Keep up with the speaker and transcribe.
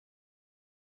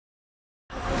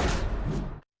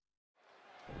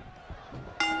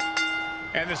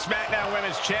And the Smackdown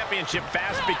Women's Championship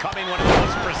fast becoming one of the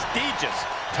most prestigious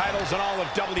titles in all of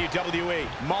WWE.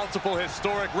 Multiple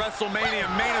historic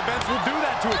WrestleMania main events will do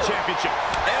that to a championship.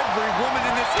 Every woman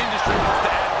in this industry wants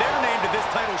to add their name to this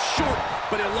title's short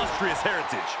but illustrious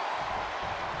heritage.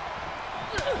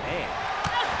 Man.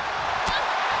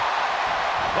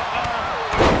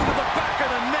 To the back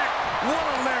of the neck. What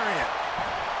a lariat.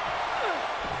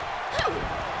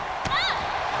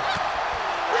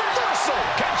 Reversal.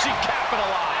 Can she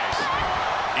capitalize?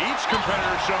 Each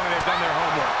competitor showing they've done their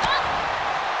homework.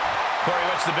 Corey,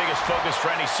 what's the biggest focus for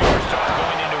any superstar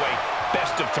going into a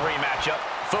best-of-3 matchup?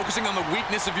 Focusing on the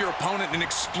weakness of your opponent and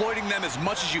exploiting them as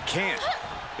much as you can.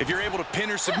 If you're able to pin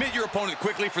or submit your opponent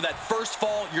quickly for that first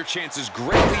fall, your chances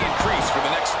greatly increase for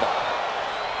the next fall.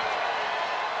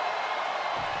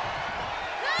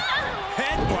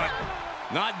 Headbutt.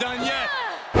 Not done yet.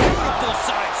 Beautiful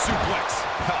side suplex.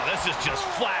 Oh, this is just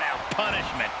flat-out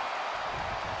punishment.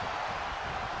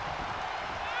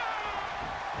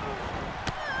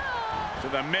 To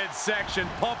the midsection,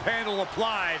 pump handle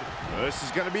applied. This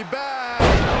is going to be bad.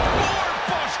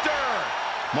 Buster!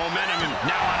 Momentum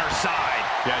now on her side.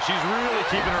 Yeah, she's really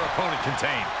keeping her opponent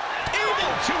contained.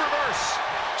 Able to reverse.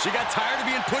 She got tired of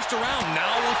being pushed around. Now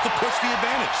wants to push the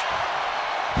advantage.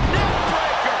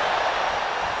 Neckbreaker.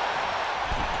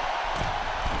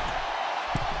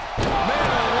 Man,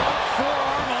 a long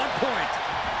forearm on point.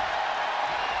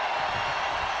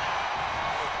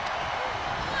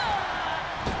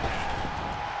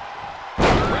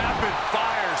 Rapid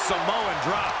fire Samoan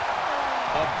drop.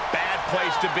 A bad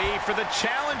place to be for the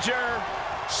challenger.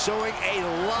 Showing a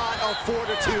lot of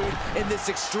fortitude in this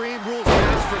Extreme Rules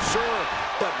match for sure,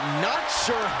 but not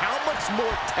sure how much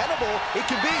more tenable it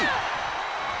can be.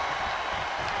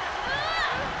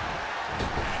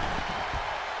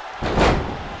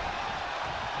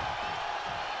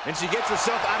 And she gets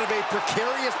herself out of a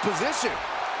precarious position.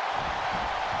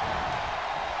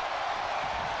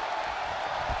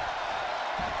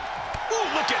 Ooh,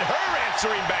 look at her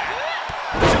answering back.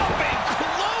 Jumping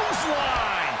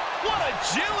clothesline. What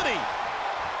agility.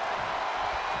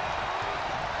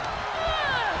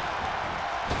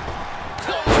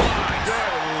 Clothesline.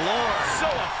 Good Lord. So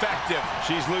effective.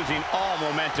 She's losing all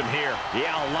momentum here.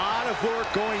 Yeah, a lot of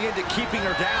work going into keeping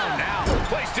her down now.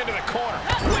 Placed into the corner.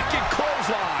 Wicked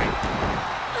clothesline.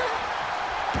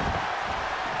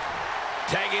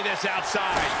 Tagging this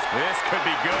outside. This could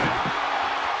be good.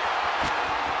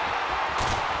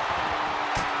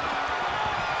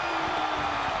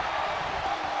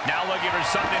 Now looking for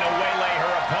something to waylay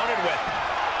her opponent with.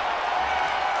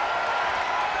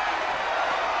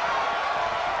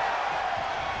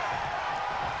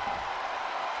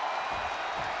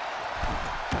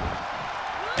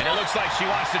 And it looks like she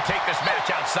wants to take this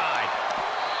match outside.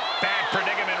 Bad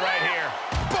predicament right here.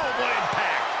 Boom, what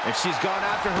impact. And she's gone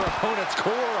after her opponent's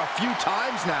core a few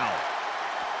times now.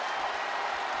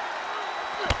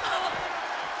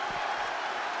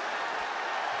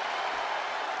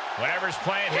 Whatever's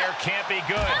playing here can't be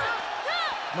good.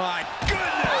 My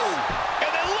goodness! And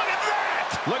then look at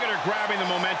that! Look at her grabbing the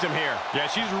momentum here. Yeah,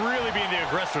 she's really being the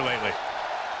aggressor lately.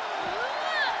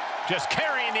 Just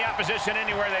carrying the opposition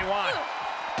anywhere they want.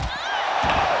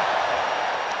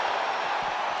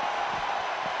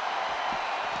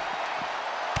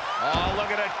 Oh, look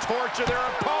at her torture their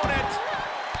opponent.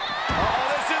 Oh,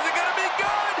 this isn't going to be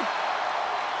good.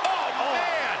 Oh,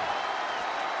 man.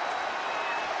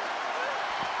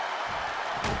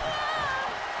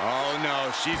 Oh, no.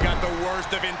 She's got the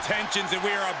worst of intentions, and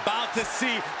we are about to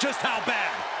see just how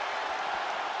bad.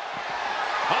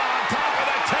 On top of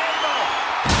the table.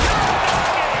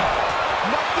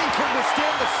 Nothing can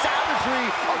withstand the savagery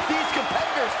of these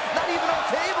competitors, not even on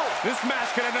table. This match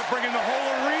could end up bringing the whole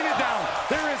arena down.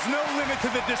 There is no limit to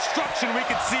the destruction we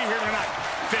can see here tonight.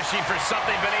 Fishing for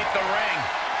something beneath the ring.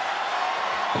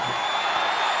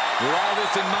 With all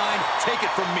this in mind, take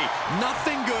it from me.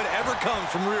 Nothing good ever comes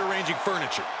from rearranging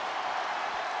furniture.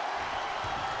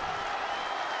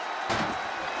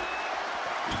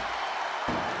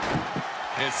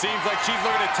 And it seems like she's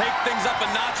looking to take things up a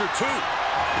notch or two.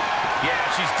 Yeah,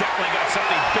 she's definitely got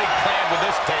something big planned with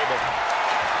this table.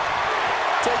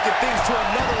 Taking things to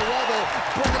another level,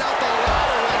 bringing out the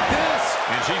ladder like this.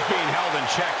 And she's being held in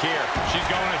check here. She's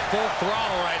going at full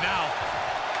throttle right now.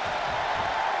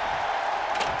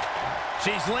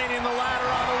 She's leaning the ladder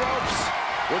on the ropes.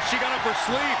 What's she got up her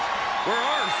sleeve? Where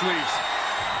are her sleeves?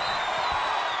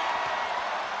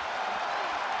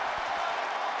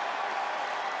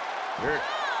 Here.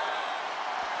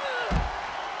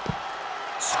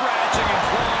 Scratching and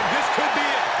clawing. This could be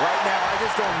it. Right now, I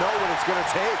just don't know what it's going to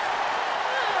take.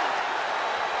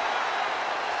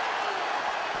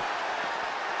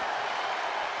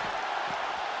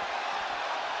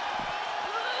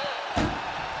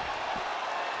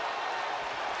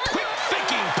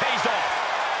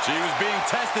 being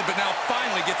tested, but now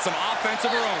finally gets some offense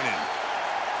of her own in.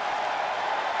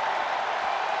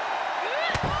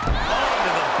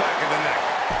 Onto the back of the neck.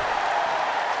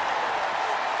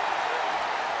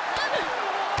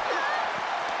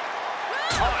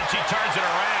 Oh, and she turns it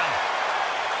around.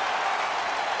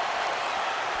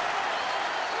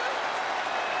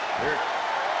 Here.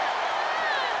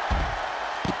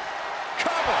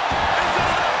 Cover.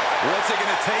 What's it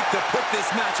going to take to put this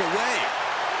match away?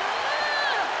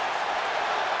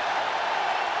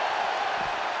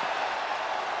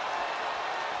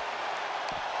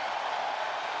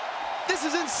 This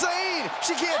is insane!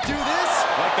 She can't do this!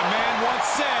 Like the man once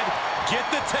said, get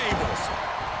the tables.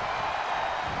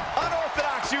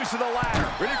 Unorthodox use of the ladder.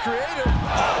 Pretty creative.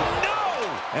 Oh, no!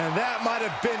 And that might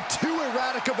have been too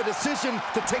erratic of a decision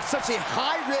to take such a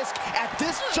high risk at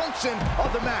this junction of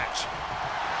the match.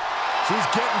 She's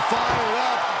getting fired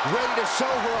up, ready to show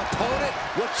her opponent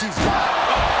what she's got.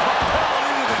 Propelled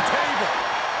into the table.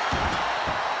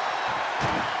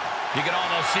 You can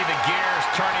almost see the gears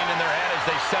turning in their head as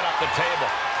they set up the table.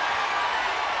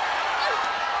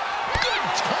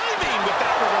 Good timing with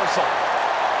that reversal.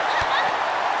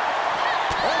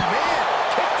 Oh, man,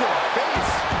 kick to the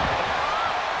face.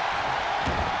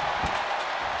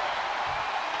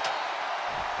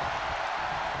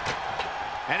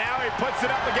 And now he puts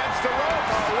it up against the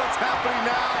ropes. Oh, what's happening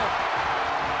now?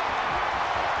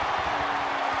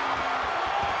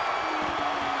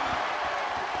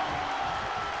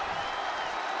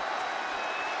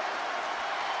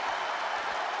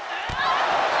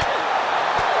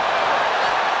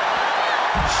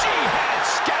 She had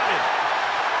scouted.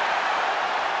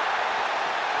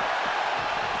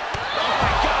 Oh,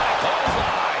 my God, a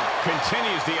clothesline.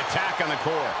 Continues the attack on the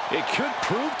core. It could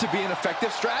prove to be an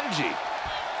effective strategy.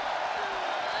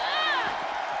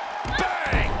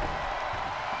 Bang!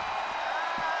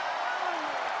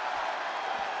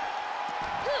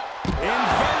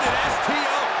 Inverted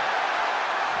STO.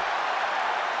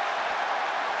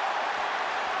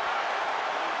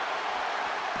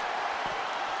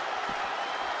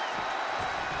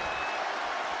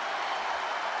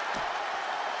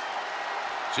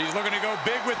 She's looking to go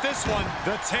big with this one.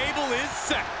 The table is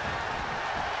set.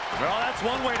 Well, that's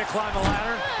one way to climb a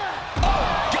ladder.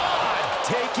 Oh, God!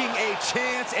 Taking a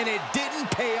chance, and it didn't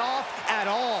pay off at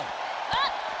all.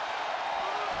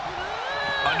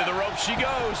 Under the rope she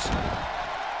goes.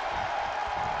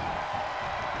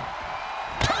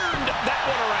 Turned that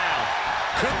one around.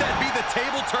 Could that be the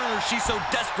table turner she so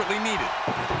desperately needed?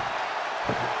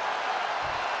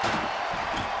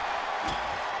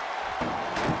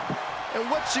 And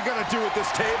what's she gonna do with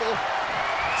this table?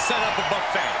 Set up a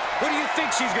buffet. What do you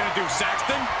think she's gonna do,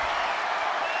 Saxton?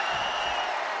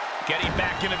 Getting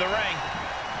back into the ring.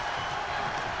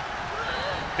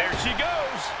 There she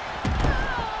goes.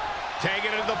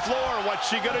 Taking it to the floor. What's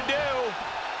she gonna do?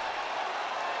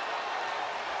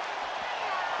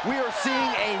 We are seeing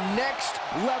a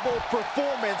next-level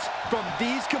performance from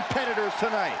these competitors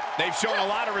tonight. They've shown a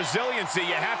lot of resiliency.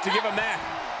 You have to give them that.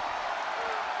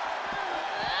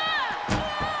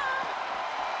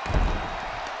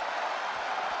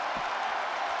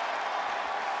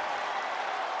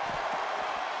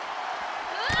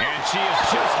 And she is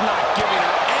just not giving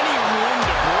her any room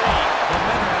to breathe.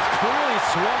 Momentum has clearly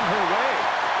swung her way.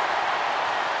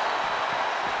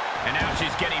 And now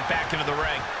she's getting back into the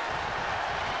ring.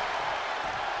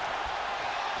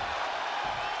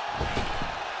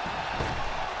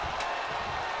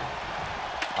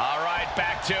 All right,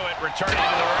 back to it, returning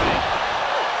to the ring.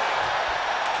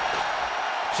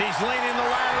 She's leaning the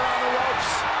ladder on the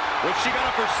ropes. What's she got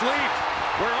up her sleeve?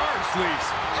 Where are her sleeves?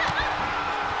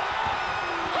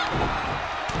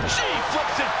 She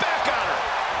flips it back on her.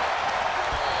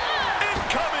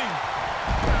 Incoming.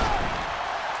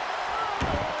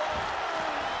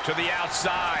 To the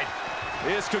outside.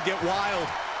 This could get wild.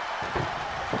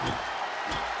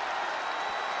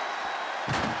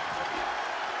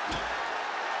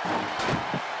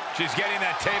 She's getting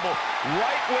that table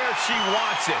right where she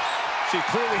wants it. She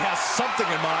clearly has something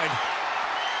in mind.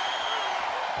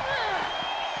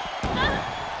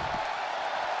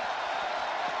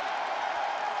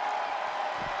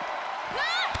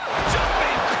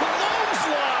 Jumping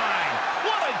clothesline.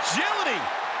 What agility.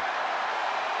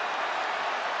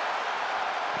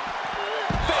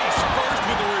 Face first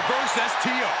with a reverse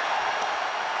STO.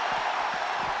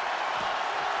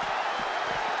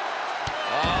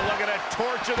 Oh, look at it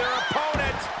torture their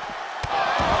opponent. Oh,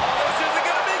 this isn't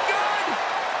going to be good.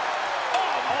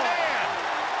 Oh, man.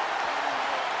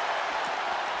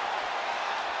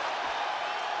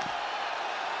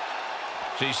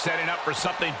 She's setting up for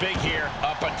something big here.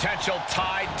 A potential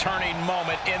tide-turning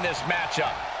moment in this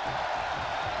matchup.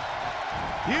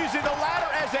 Using the ladder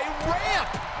as a ramp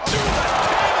to the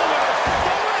table with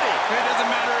authority. It doesn't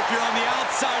matter if you're on the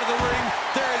outside of the ring.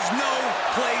 There is no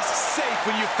place safe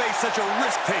when you face such a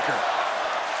risk taker.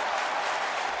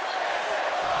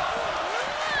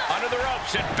 Under the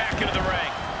ropes and back into the ring.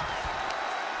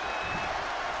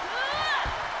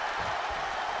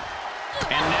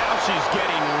 And now she's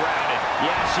getting routed.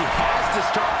 Yeah, she has to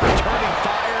start returning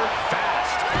fire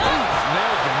fast. Ooh,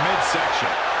 nails the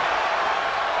midsection.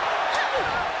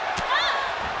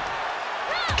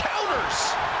 Counters.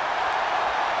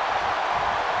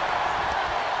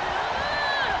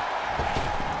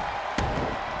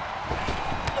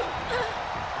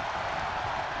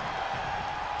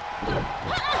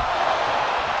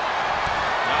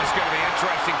 Now it's going to be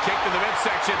interesting. Kick to the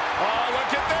midsection. Oh, look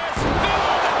at this.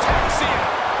 Oh, the Texia.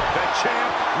 The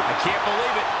champ. I can't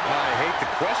believe it. I hate to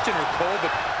question her, Cole,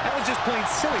 but that was just plain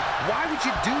silly. Why would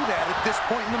you do that at this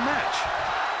point in the match?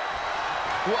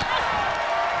 What?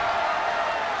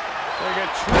 There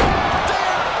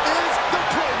is the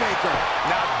playmaker.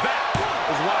 Now that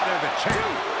is why they're the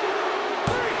champ.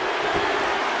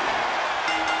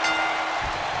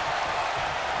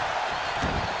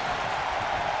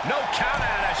 No count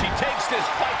out as she takes this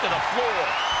fight to the floor.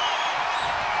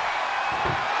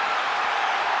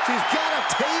 She's got a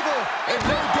table and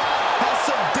no doubt has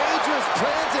some dangerous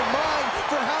plans in mind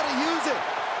for how to use it.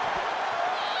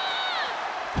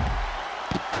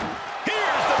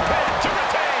 Here's the pin to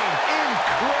retain.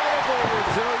 Incredible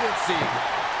resiliency.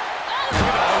 To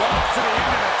the end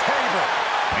of the table.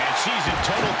 And she's in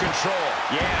total control.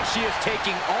 Yeah, she is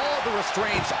taking all the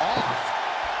restraints off.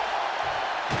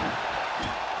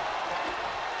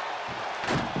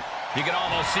 You can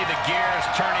almost see the gears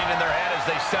turning in their head as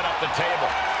they set up the table.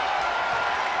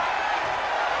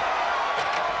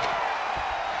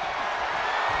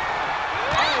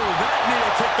 Oh, that knee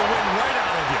will take the wind right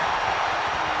out of you.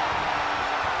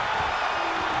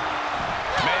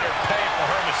 Made her pay for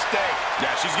her mistake.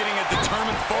 Yeah, she's getting a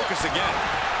determined focus again.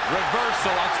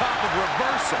 Reversal on top of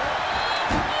reversal.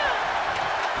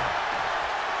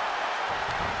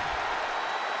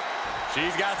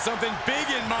 She's got something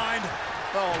big in mind.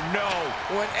 Oh, no.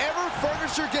 Whenever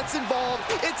furniture gets involved,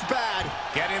 it's bad.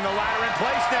 Getting the ladder in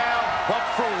place now. But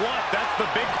for what? That's the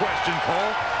big question,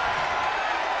 Cole.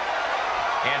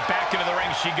 And back into the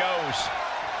ring she goes.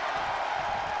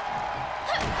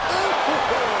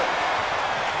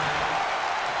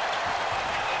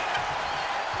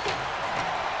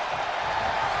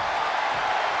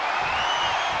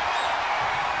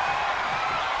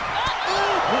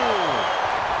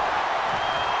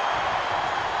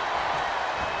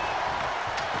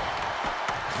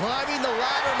 Climbing the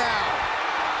ladder now.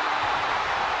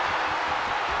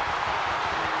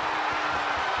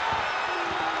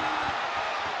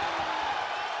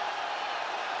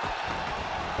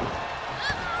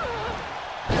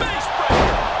 Face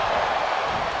breaker.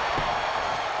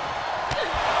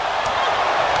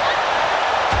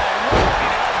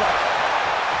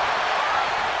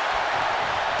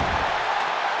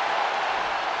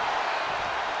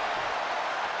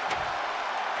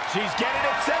 She's getting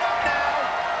it set up now.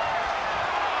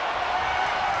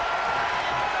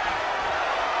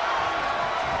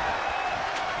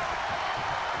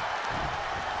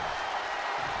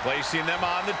 Placing them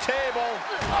on the table.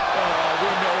 Oh, we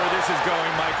know where this is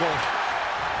going, Michael.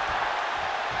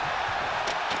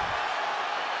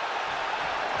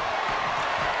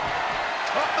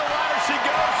 Up the ladder she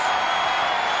goes.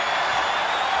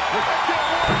 Look at that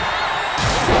work.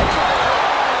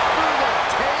 Through the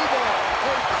table.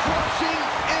 A crushing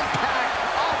impact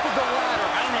off of the ladder.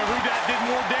 I don't know who that did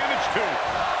more damage to.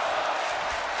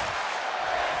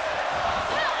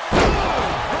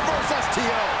 Reverse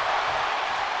STO.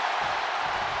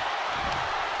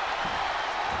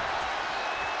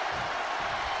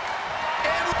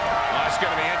 It's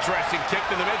going to be interesting. Kick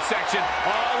to the midsection.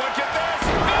 Oh, look at this.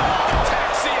 Oh,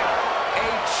 Texia. A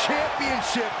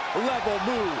championship level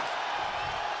move.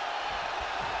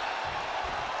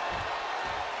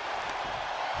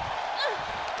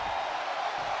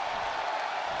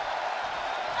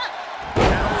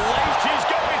 She's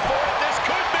going for it. This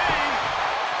could be.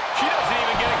 She doesn't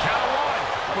even get a count of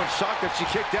one. I'm shocked that she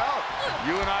kicked out.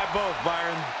 You and I both,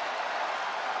 Byron.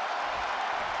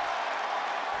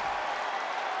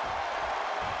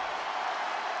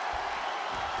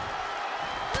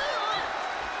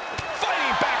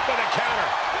 Fighting back with a counter.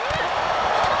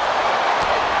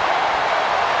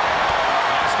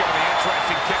 That's going to be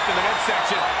interesting. Kick to the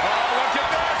midsection. Oh, look at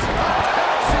this.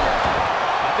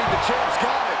 I think the champ's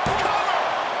got it. Cover.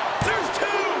 There's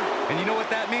two.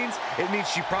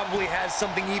 she probably has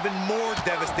something even more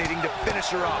devastating to finish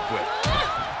her off with.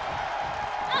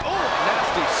 Oh,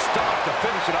 nasty stop to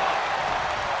finish it off.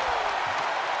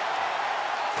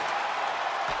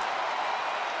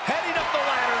 Heading up the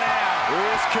ladder now.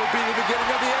 This could be the beginning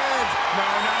of the end. No,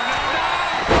 no, no, no.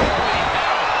 Holy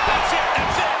hell. That's it,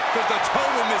 that's it. There's a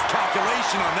total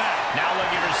miscalculation on that. Now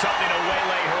looking for something to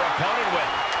waylay her opponent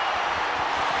with.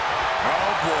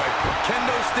 Oh, boy.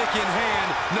 Kendo stick in hand,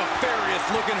 nefarious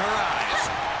look in her eyes.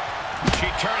 She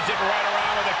turns it right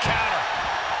around with a counter.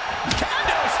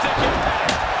 Kendo stick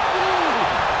impact.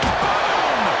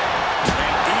 Boom!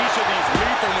 And each of these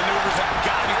lethal maneuvers have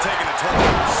got to be taking a toll.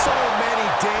 So many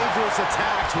dangerous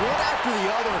attacks, one after the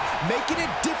other, making it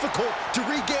difficult to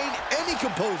regain any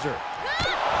composure.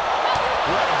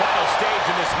 We're at a vital stage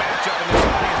in this matchup, and this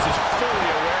audience is fully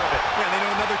aware of it. Yeah, they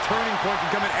know another turning point can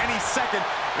come at any second,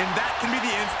 and that can be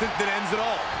the instant that ends it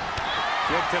all.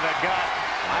 Kick to the gut.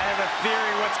 I have a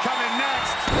theory what's coming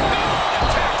next. Oh,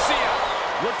 ataxia.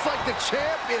 Looks like the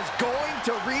champ is going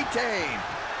to retain.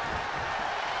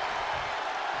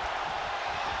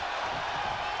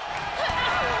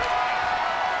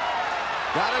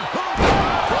 Got it hooked.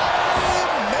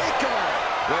 Maker.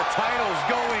 The title's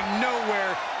going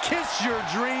nowhere. Kiss your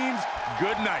dreams.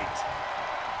 Good night.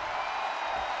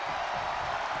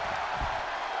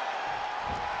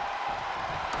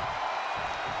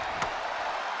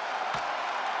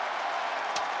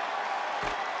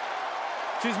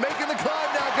 She's making the climb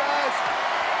now, guys.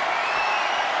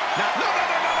 Now, no.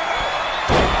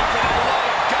 For the love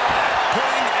of God,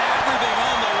 putting everything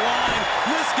on the line,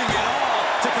 risking it all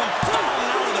to come falling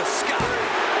out of the sky.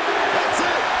 That's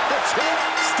it. The champ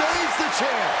stays the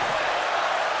champ.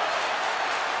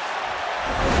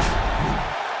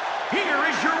 Here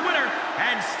is your winner,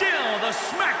 and still the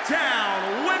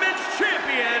Smackdown Women's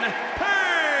Champion,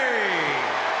 Paige.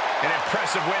 An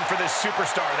impressive win for this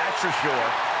superstar, that's for sure.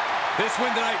 This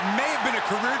win tonight may have been a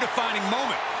career-defining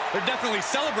moment. They're definitely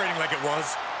celebrating like it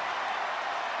was.